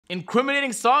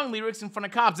incriminating song lyrics in front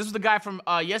of cops. This was the guy from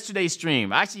yesterday's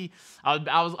stream. Actually, I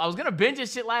was gonna binge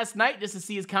his shit last night just to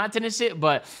see his content and shit,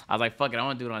 but I was like, fuck it, I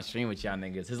want to do it on stream with y'all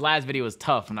niggas. His last video was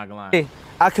tough, I'm not gonna lie. Hey,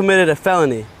 I committed a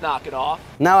felony. Knock it off.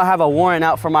 Now I have a warrant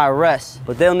out for my arrest,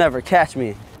 but they'll never catch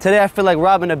me. Today I feel like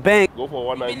robbing a bank. Go for a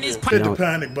 190. Hit the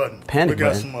panic button. Panic we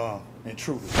got button? some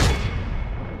intruders.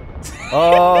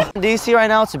 Oh, do you see right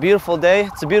now? It's a beautiful day.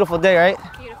 It's a beautiful day, right?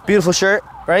 Beautiful shirt,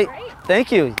 right?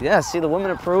 Thank you. Yeah, see, the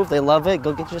women approve. They love it.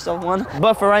 Go get yourself one.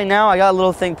 But for right now, I got a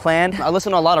little thing planned. I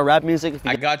listen to a lot of rap music.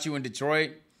 I got you in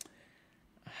Detroit.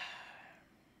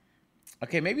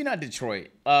 Okay, maybe not Detroit.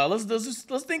 Let's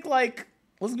think like,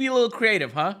 let's be a little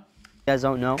creative, huh? You guys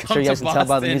don't know. I'm Come sure you guys to can tell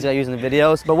by the Boston. music I use in the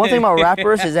videos. But one thing about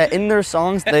rappers is that in their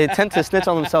songs, they tend to snitch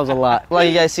on themselves a lot. Like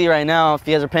you guys see right now, if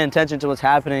you guys are paying attention to what's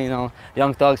happening, you know,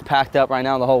 Young Thug's packed up right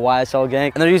now, the whole YSL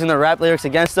gang. And they're using their rap lyrics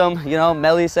against them. You know,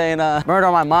 Melly saying, murder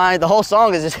on my mind. The whole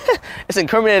song is just, it's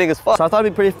incriminating as fuck. So I thought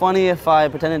it'd be pretty funny if I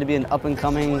pretended to be an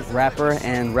up-and-coming rapper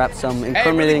and rap some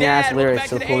incriminating ass lyrics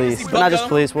to the police. But not just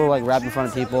police, we'll like rap in front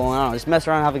of people. I don't know, just mess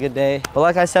around, have a good day. But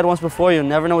like I said once before, you'll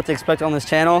never know what to expect on this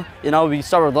channel. You know, we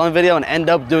start with one video and end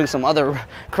up doing some other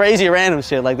crazy random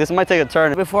shit. Like this might take a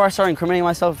turn. Before I start incriminating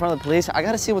myself in front of the police, I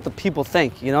gotta see what the people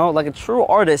think, you know? Like a true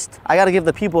artist, I gotta give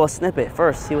the people a snippet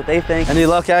first, see what they think. Any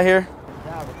luck out here?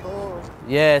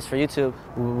 Yeah, it's for YouTube.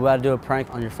 We gotta do a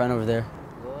prank on your friend over there.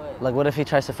 What? Like what if he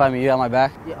tries to find me, you got my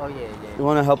back? Yeah, oh yeah. You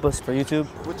wanna help us for YouTube?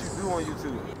 What you do on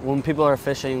YouTube? When people are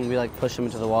fishing, we like push them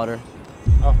into the water.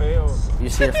 Oh, hell. You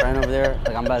see your friend over there?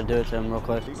 Like I'm about to do it to him real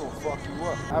quick. He gonna fuck you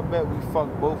up. I bet we fuck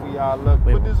both of y'all up.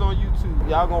 Wait, Put this on YouTube.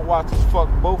 Y'all gonna watch us fuck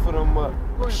both of them up.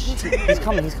 He's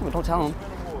coming, don't tell him.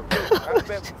 I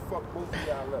bet we fuck both of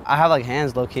y'all up. I have like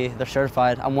hands low key, they're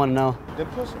certified. I wanna know. Then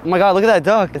push it. Oh my God, look at that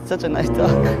duck. It's such a nice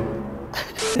duck.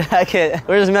 I can't,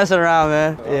 we're just messing around,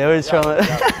 man. Yeah, we're just trolling.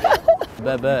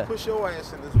 Bet. Push your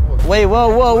ass in this water. Wait,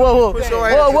 whoa. Push your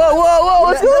ass. Whoa,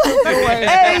 what's going on?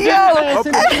 Hey, yo!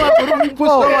 Push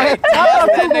your ass.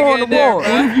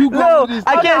 No,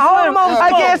 I can't swim.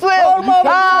 I can't swim.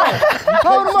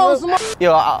 Hold him on.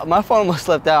 Yo, my phone almost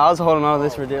slipped out. I was holding on to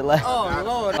this for dear life. Oh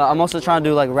Lord. I'm also trying to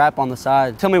do like rap on the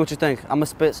side. Tell me what you think. I'm gonna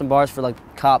spit some bars for like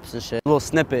cops and shit. A little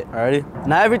snippet, alrighty?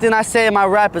 Now everything I say in my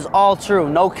rap is all true,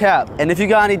 no cap. And if you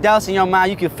got any doubts in your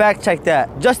mind, you can fact check that.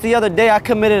 Just the other day, I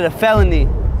committed a felony.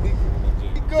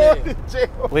 Go to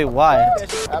jail. Wait, why?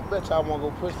 I bet y'all wanna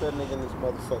go push that nigga in this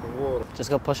motherfucking water. Just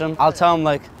go push him? I'll tell him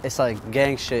like, it's like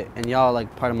gang shit and y'all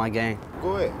like part of my gang.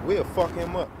 Go ahead. We'll fuck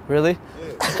him up. Really?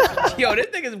 Yeah. Yo, this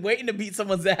nigga's waiting to beat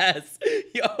someone's ass.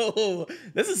 Yo,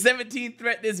 this is 17th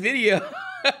threat this video.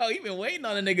 He been waiting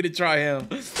on a nigga to try him.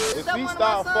 If he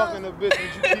start fucking a bitch,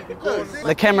 would you keep recording?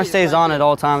 The camera stays on at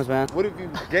all times, man. What if he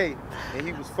was gay and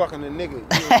he was fucking a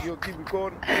nigga? You'll keep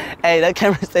recording? Hey, that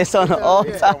camera stays on at all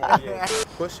times.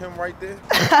 Push him right there.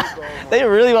 They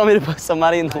really want me to put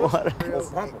somebody in the water.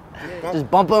 Bump him. Just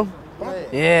bump him?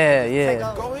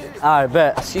 Yeah. Go ahead. All right,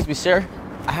 bet. Excuse me, sir.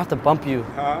 I have to bump you.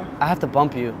 Huh? I have to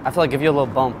bump you. I feel like give you a little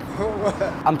bump.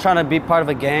 I'm trying to be part of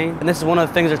a gang, and this is one of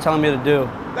the things they're telling me to do.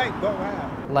 Thank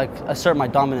God. Like, assert my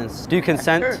dominance. Do you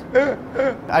consent?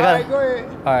 Alright, go ahead.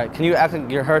 All right, can you act like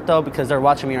you're hurt, though? Because they're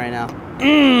watching me right now.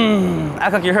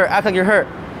 Act like you're hurt. Act like you're hurt.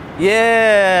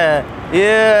 Yeah.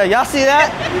 Y'all see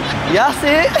that? Y'all see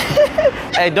it?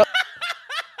 Hey, don't.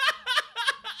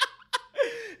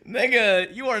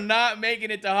 Nigga, you are not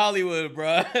making it to Hollywood,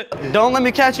 bruh. Don't let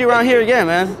me catch you around here again,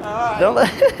 man. Don't let.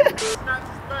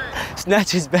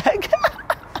 Snatch his bag.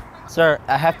 Sir,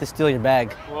 I have to steal your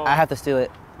bag. Well, I have to steal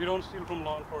it. You don't steal from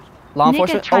law enforcement. Law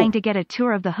enforcement? Nigga trying to get a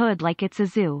tour of the hood like it's a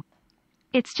zoo.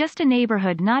 It's just a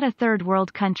neighborhood, not a third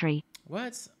world country.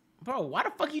 What? Bro, why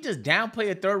the fuck you just downplay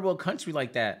a third world country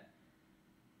like that?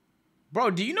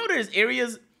 Bro, do you know there's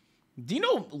areas, do you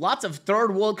know lots of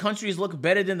third world countries look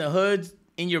better than the hoods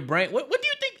in your brain? What do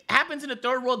you think happens in a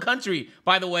third world country,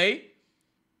 by the way?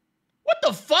 What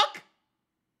the fuck?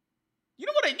 You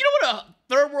know what a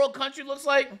third world country looks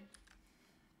like?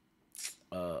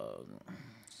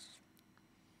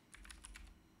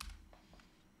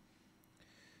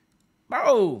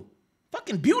 Bro,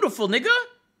 fucking beautiful, nigga.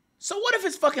 So what if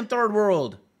it's fucking third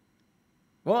world?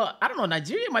 Well, I don't know.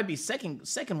 Nigeria might be second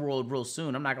world real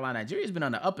soon. I'm not gonna lie. Nigeria's been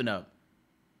on the up and up.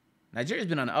 Nigeria's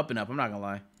been on the up and up. I'm not gonna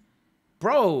lie.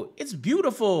 Bro, it's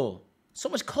beautiful. So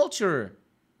much culture.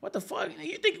 What the fuck? What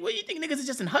you think niggas is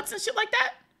just in huts and shit like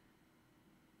that?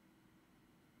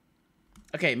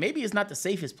 Okay, maybe it's not the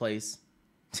safest place.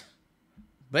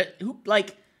 But who,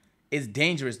 like, it's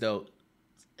dangerous though.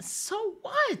 So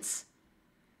what?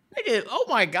 Nigga, oh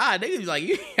my God, niggas like,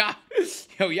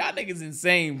 yo, y'all niggas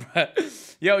insane, bro.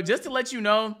 Yo, just to let you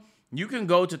know, You can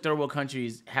go to third world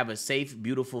countries, have a safe,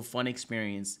 beautiful, fun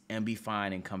experience, and be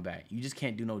fine and come back. You just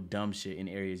can't do no dumb shit in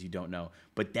areas you don't know.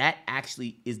 But that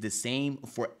actually is the same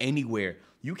for anywhere.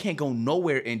 You can't go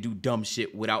nowhere and do dumb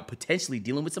shit without potentially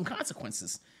dealing with some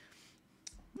consequences.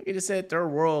 Look, it just said third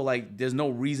world, like there's no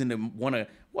reason to want to.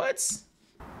 What?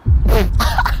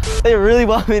 They really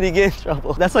want me to get in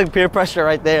trouble. That's like peer pressure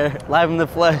right there, live in the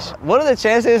flesh. What are the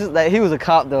chances that he was a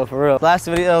cop though, for real? Last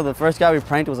video, the first guy we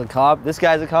pranked was a cop. This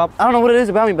guy's a cop. I don't know what it is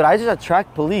about me, but I just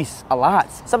attract police a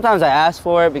lot. Sometimes I ask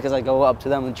for it because I go up to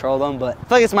them and troll them, but I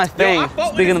feel like it's my thing.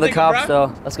 Speaking of the cops,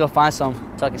 so let's go find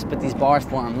some so I can spit these bars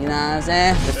for them, you know what I'm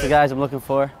saying? Just the guys I'm looking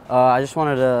for. I just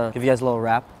wanted to give you guys a little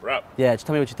rap. Rap? Yeah, just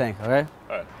tell me what you think, okay?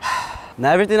 All right.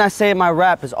 Now everything I say in my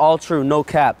rap is all true, no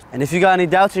cap. And if you got any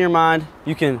doubts in your mind,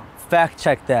 you can fact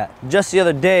check that. Just the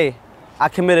other day, I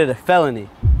committed a felony.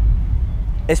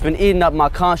 It's been eating up my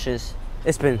conscience.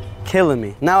 It's been killing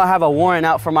me. Now I have a warrant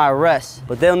out for my arrest,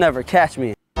 but they'll never catch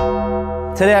me.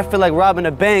 Today I feel like robbing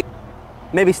a bank,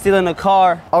 maybe stealing a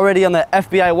car. Already on the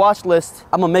FBI watch list,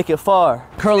 I'ma make it far.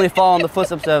 Currently following the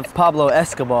footsteps of Pablo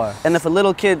Escobar. And if a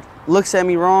little kid looks at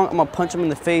me wrong, I'm gonna punch him in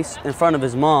the face in front of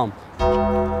his mom.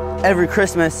 Every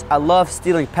Christmas, I love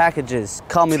stealing packages.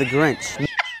 Call me the Grinch.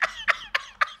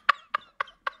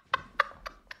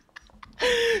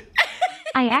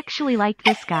 I actually like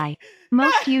this guy.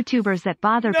 Most YouTubers that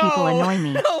bother people annoy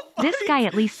me. This guy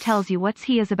at least tells you what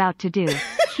he is about to do.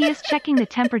 He is checking the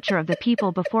temperature of the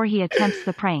people before he attempts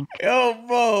the prank. Yo,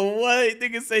 bro, what?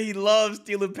 Nigga say he loves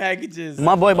stealing packages.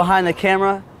 My boy behind the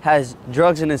camera has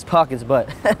drugs in his pockets, but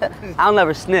I'll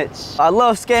never snitch. I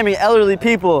love scamming elderly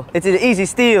people. It's an easy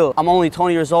steal. I'm only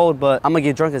 20 years old, but I'm gonna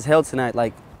get drunk as hell tonight.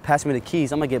 Like, pass me the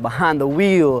keys. I'm gonna get behind the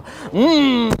wheel.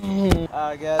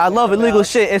 I love illegal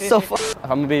shit. It's so fun. If I'm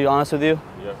gonna be honest with you,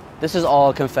 this is all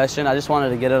a confession. I just wanted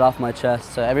to get it off my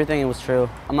chest. So everything was true.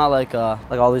 I'm not like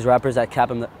all these rappers that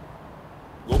cap him.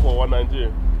 Go for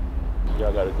 190.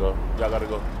 Y'all gotta go. Y'all gotta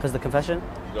go. Cause the confession?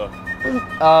 Go.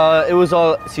 It was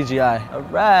all CGI. All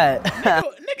right.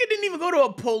 Nigga didn't even go to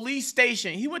a police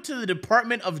station. He went to the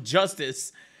Department of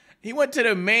Justice. He went to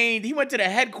the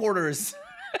headquarters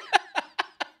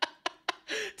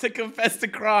to confess to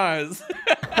crimes.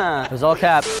 It was all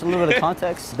caps. A little bit of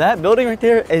context. That building right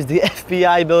there is the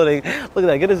FBI building. Look at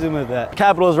that, get a zoom at that.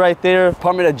 Capitol's right there,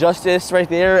 Department of Justice right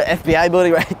there, FBI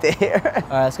building right there. All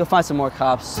right, let's go find some more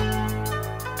cops.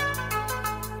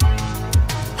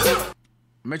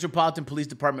 Metropolitan Police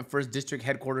Department, 1st District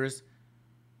Headquarters.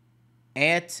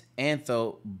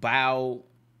 Antho, Bow.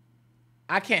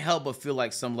 I can't help but feel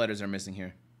like some letters are missing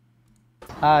here.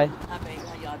 Hi. Hi, baby.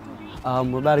 How y'all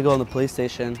doing? We're about to go in the police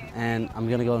station, and I'm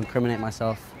gonna go incriminate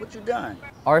myself. What you done?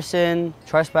 Arson,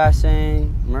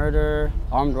 trespassing, murder,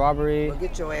 armed robbery. Well,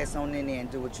 get your ass on in there and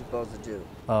do what you're supposed to do.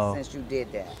 Oh. Since you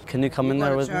did that. Can you come in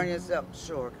there with turn me? yourself?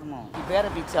 Sure, come on. You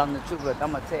better be telling the truth. Look,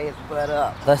 I'm gonna tear his butt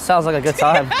up. That sounds like a good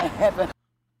time.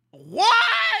 What?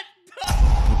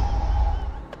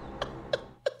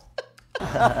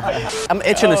 I'm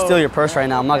itching to steal your purse right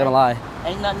now, I'm not gonna lie.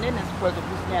 Ain't nothing in this purse. If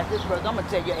you snatch this purse, I'm gonna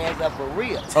tear your ass up for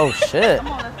real. Oh, shit. Come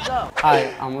on, let's go.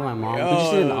 Hi, I'm with my mom. We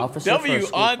just need an officer for a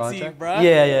school auntie, project. bro.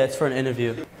 Yeah, it's for an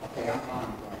interview.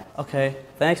 Okay,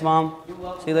 thanks, Mom.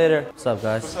 See you later. What's up,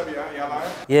 guys? What's up, y'all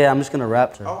live? Yeah, I'm just gonna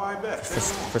rap to Oh, I bet.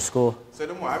 for school. Say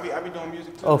no more. I be doing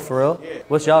music too. Oh, for real? Yeah.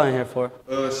 What's y'all in here for?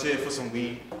 Shit, for some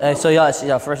weed. Hey, so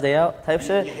y'all first day out type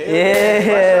shit?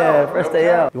 Yeah, first day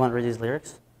out. You want to read these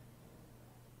lyrics?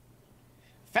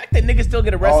 Fact that niggas still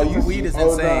get arrested for weed is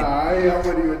insane. Nah, I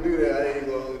wouldn't even do that. I ain't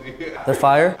gonna do that. They're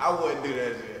fire? I wouldn't do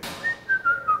that shit.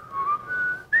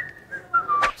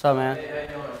 What's up, man? Hey, how you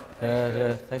doing?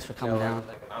 Good. Thanks for coming down.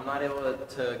 I'm not able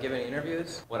to give any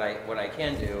interviews. What I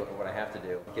can do, or what I have to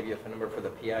do, give you a phone number for the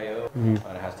PIO,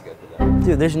 but it has to go through them.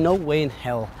 Dude, there's no way in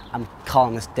hell I'm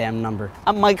calling this damn number.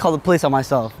 I might call the police on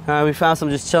myself. All right, we found some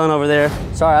just chilling over there.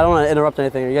 Sorry, I don't want to interrupt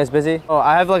anything. Are you guys busy? Oh,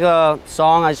 I have like a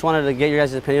song I just wanted to get your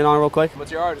guys' opinion on real quick.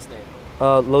 What's your artist name?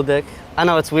 Lil Dick. I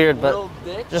know it's weird, but Lil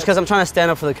Dick? just because I'm trying to stand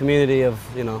up for the community of,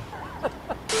 you know.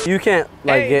 You can't,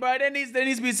 like, Hey, bro, there needs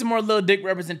to be some more Lil Dick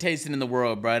representation in the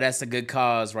world, bro. That's a good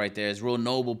cause right there. It's a real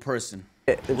noble person.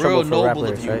 in Real trouble for rap noble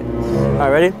of lyrics, you. right? All right,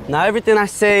 ready? Now everything I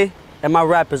say in my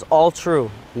rap is all true,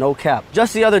 no cap.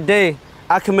 Just the other day,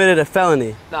 I committed a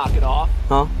felony. Knock it off.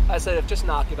 Huh? I said, just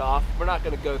knock it off. We're not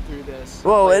gonna go through this.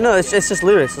 Well, no, it's just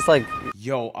lyrics. It's like,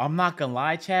 Yo, I'm not gonna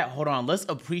lie, chat. Hold on. Let's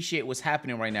appreciate what's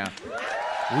happening right now.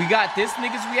 We got this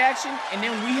nigga's reaction, and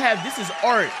then we have, this is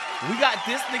art. We got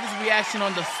this nigga's reaction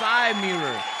on the side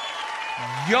mirror.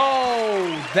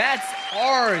 Yo, that's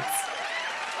art.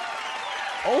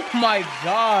 Oh my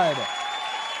God.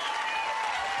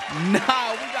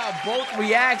 Nah, we got both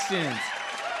reactions.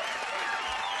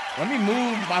 Let me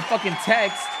move my fucking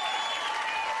text.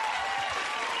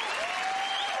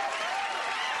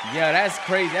 Yeah, that's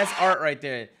crazy. That's art right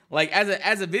there. Like as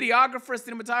a videographer,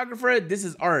 cinematographer, this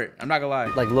is art. I'm not gonna lie.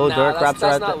 Like Lil Durk raps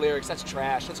That's right not there. lyrics. That's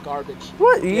trash. That's garbage.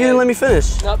 What? You didn't let me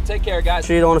finish. Nope. Take care, guys.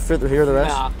 Sure you don't want to hear the rest?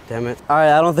 Nah. Damn it. All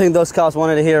right, I don't think those cops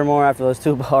wanted to hear more after those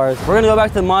 2 bars. We're gonna go back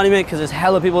to the monument because there's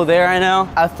hella people there right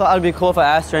now. I thought it'd be cool if I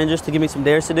asked strangers to give me some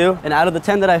dares to do. And out of the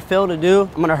 10 that I failed to do,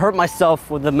 I'm gonna hurt myself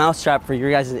with the mousetrap for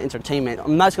your guys' entertainment.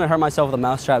 I'm not just gonna hurt myself with a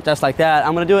mousetrap just like that.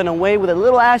 I'm gonna do it in a way with a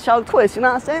little Ash Out twist, you know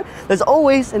what I'm saying? There's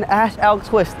always an Ash Out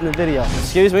twist in the video.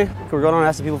 Excuse me, can we go on and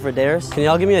ask the people for dares? Can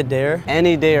y'all give me a dare?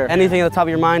 Any dare. Anything at the top of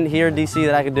your mind here, DC,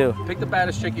 that I could do. Pick the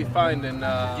baddest chick you find and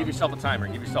give yourself a timer.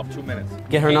 Give yourself 2 minutes.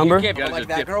 Get her number? Like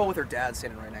that girl with her dad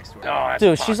sitting right next to her. Oh,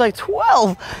 Dude, she's like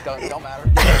 12. Don't matter.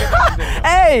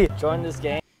 Hey! Join this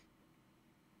game.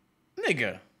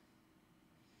 Nigga.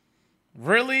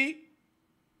 Really?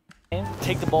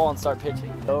 Take the ball and start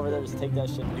pitching. Go over there, just take that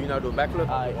shit. Do you know do a backflip?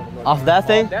 Off that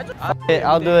thing? Okay,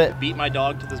 I'll do it. Beat my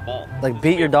dog to this ball. Like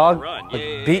beat your dog? Run. Like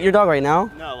Yeah. beat your dog right now?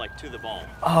 No, like to the ball.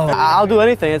 Oh, I'll do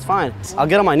anything, it's fine. I'll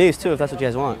get on my knees too if that's what you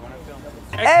guys want.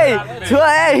 Hey,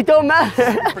 hey, don't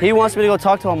matter. He wants me to go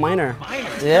talk to a minor.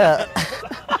 Yeah.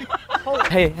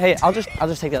 hey, I'll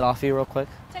just take that off you real quick.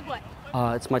 Take what?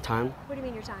 It's my time What do you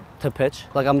mean your time? to pitch.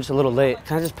 Like I'm just a little late.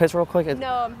 Can I just pitch real quick? No,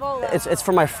 I'm full. It's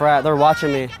for my frat. They're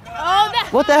watching me. Oh, that.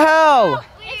 What the hell?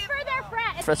 It's for their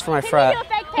frat. It's for my Can frat. you do a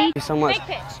fake Thank pitch? you so much. Fake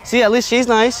pitch. See, at least she's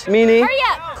nice. Meanie. Hurry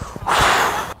up.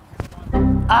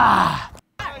 Ah!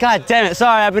 God damn it.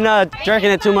 Sorry, I've been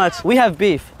jerking it too much. We have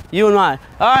beef. You and I.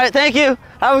 All right, thank you.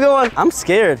 Have a good one. I'm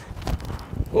scared.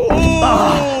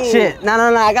 Oh, shit. No.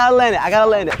 I gotta land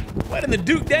it. What in the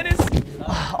Duke, Dennis?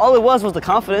 All it was the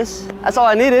confidence. That's all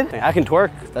I needed. I can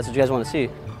twerk. That's what you guys want to see.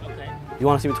 Okay. You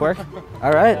want to see me twerk?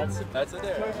 All right. That's it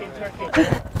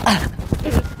there.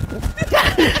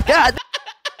 God.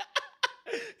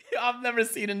 I've never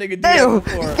seen a nigga do that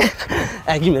before.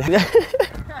 Hey, give me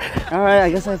that. All right, I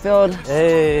guess I failed.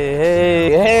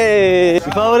 Hey. You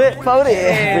followed it?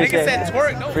 Hey, Appreciate nigga said it.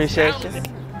 twerk. No,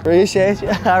 Appreciate you.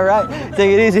 All right, take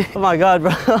it easy. Oh my God,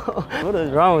 bro. What is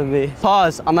wrong with me?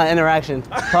 Pause on that interaction.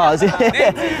 Pause.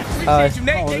 Appreciate you,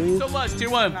 Nate. Thank you so much.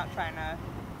 Tier 1. I'm not trying to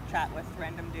chat with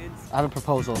random dudes. I have a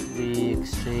proposal. We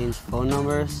exchange phone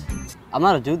numbers. I'm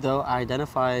not a dude though. I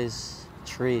identify as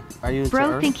tree. Are you?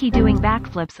 Bro think he doing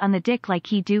backflips on the dick like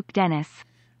he Duke Dennis.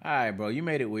 All right, bro. You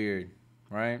made it weird,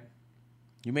 right?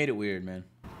 You made it weird, man.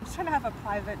 I'm just trying to have a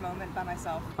private moment by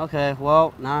myself. Okay,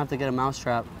 well, now I have to get a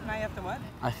mousetrap. Now you have to what?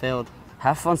 I failed.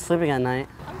 Have fun sleeping at night.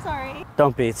 I'm sorry.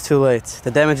 Don't be, it's too late.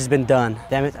 The damage has been done.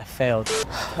 Damn it, I failed.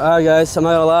 All right, guys, I'm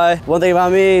not gonna lie. One thing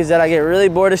about me is that I get really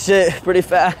bored of shit pretty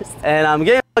fast. And I'm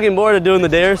getting fucking bored of doing the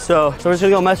dares, so we're just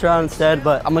gonna go mess around instead,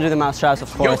 but I'm gonna do the mousetraps,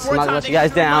 of course. I'm not gonna let you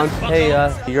guys down. Hey,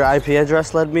 your IP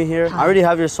address led me here. I already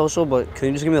have your social, but can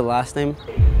you just give me the last name?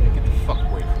 Get the fuck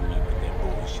away from me with that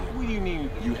bullshit. What do you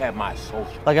mean you have my social?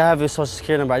 Like, I have your social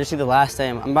security number. I just need the last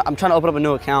name. I'm trying to open up a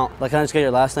new account. Like, can I just get your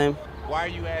last name? Why are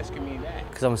you asking me that?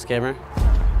 Because I'm a scammer.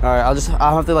 All right,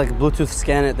 I'll have to like Bluetooth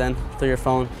scan it then through your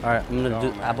phone. All right, I'm gonna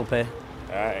do Apple Pay.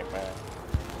 All right, man.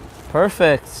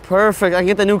 Perfect. I can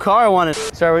get the new car I wanted.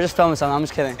 Sorry, we're just filming something. I'm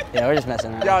just kidding. Yeah, we're just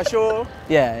messing around. Y'all sure?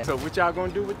 Yeah. So what y'all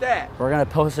gonna do with that? We're gonna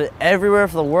post it everywhere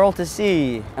for the world to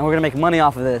see, and we're gonna make money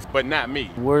off of this. But not me.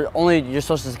 We're only your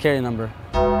social security number.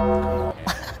 We're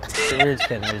just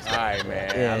kidding. All right,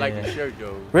 man. Yeah, I like yeah. the shirt,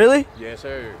 though. Really? Yes,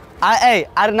 sir. Hey,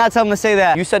 I did not tell him to say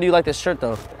that. You said you like this shirt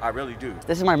though. I really do.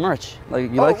 This is my merch.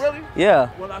 Like, you Oh, like? really? Yeah.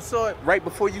 Well, I saw it right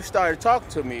before you started talking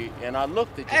to me, and I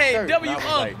looked at your Hey, shirt. W and I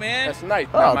was Unk, like, man. That's nice.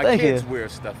 Oh, Now, my thank kids you. wear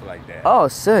stuff like that. Oh,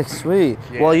 sick, sweet.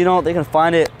 Yeah. Well, you know, they can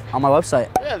find it on my website.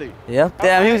 Really? Yep.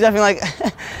 Damn, he was definitely like,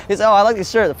 he's oh, I like this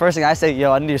shirt. The first thing I say,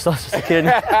 yo, I need your social security.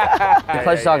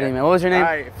 Pleasure talking to you, man. What was your name? All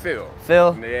right, Phil.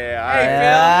 Phil? Yeah, all right.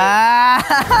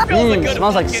 Yeah.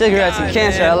 Smells like cigarettes and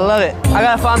cancer. I love it. I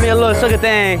gotta find me a little sugar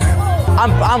thing.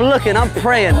 I'm looking, I'm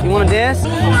praying. You wanna dance?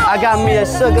 I got me a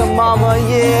sugar mama,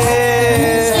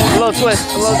 yeah. A little twist,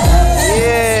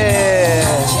 yeah.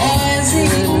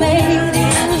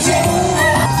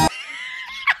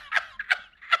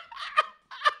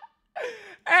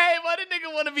 Hey, why the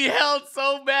nigga want to be held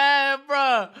so bad,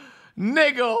 bro?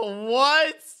 Nigga,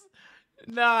 what?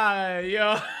 Nah,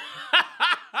 yo.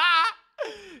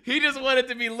 He just wanted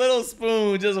to be Little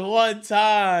Spoon just one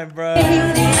time, bro.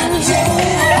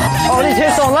 Oh, these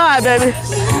hits on live, baby.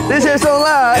 This hits on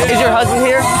live. Is your husband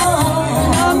here?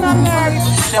 I'm not married.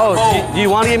 Oh, do you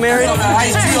want to get married? No?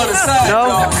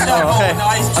 Oh, okay.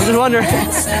 I'm just wondering.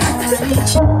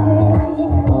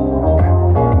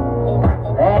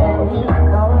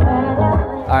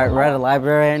 right, we're at a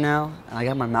library right now, and I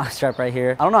got my mousetrap right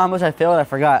here. I don't know how much I failed, I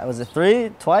forgot. Was it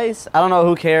 3? Twice? I don't know,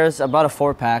 who cares? I bought a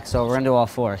 4-pack, so we're gonna do all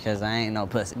 4, because I ain't no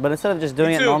pussy. But instead of just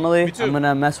doing it normally, I'm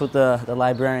gonna mess with the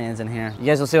librarians in here. You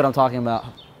guys will see what I'm talking about.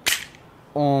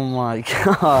 Oh my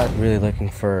God. Really looking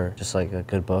for just like a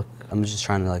good book. I'm just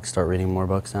trying to like start reading more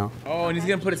books now. Oh, and he's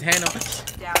gonna put his hand on.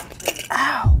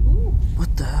 Ow!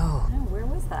 What the hell? No, where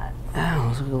was that? Ow,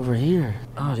 let's look over here.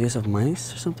 Oh, do you guys have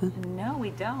mice or something? No, we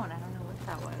don't. I don't know what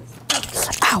that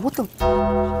was. Ow, what the?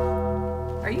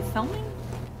 Are you filming?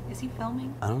 Is he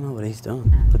filming? I don't know what he's doing.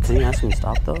 But can you ask him to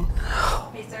stop though?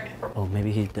 Hey, sir. Oh,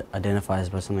 maybe he identifies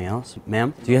by something else.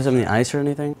 Ma'am, do you guys have any ice or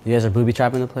anything? You guys are booby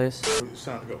trapping the place? It's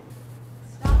time to go.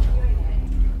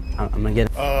 I'm gonna get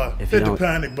it. Hit the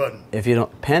panic button. If you don't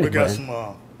panic button. We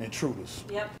got some intruders.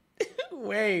 Yep.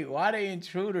 Wait, why they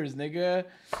intruders, nigga?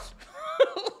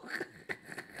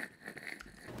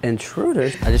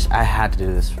 Intruders? I had to do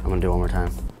this. I'm gonna do it one more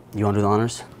time. You wanna do the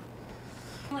honors?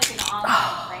 Like an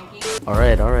online ranking. All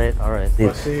right. If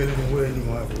I say it anywhere, you're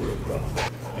gonna have a real problem.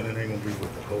 And it ain't gonna be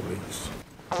with the police.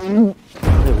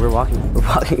 Dude, we're walking out.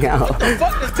 What the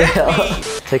fuck does that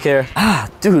mean? Take care. Ah,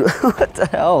 dude, what the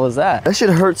hell was that? That shit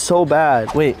hurt so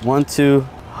bad. Wait, 1, 2.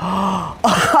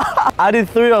 I did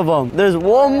 3 of them. There's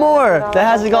one more that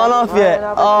hasn't gone off yet.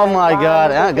 Oh my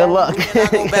God. Good luck.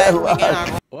 Good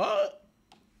luck. What?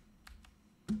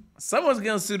 Someone's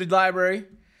gonna sue the library.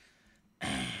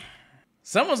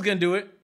 Someone's gonna do it.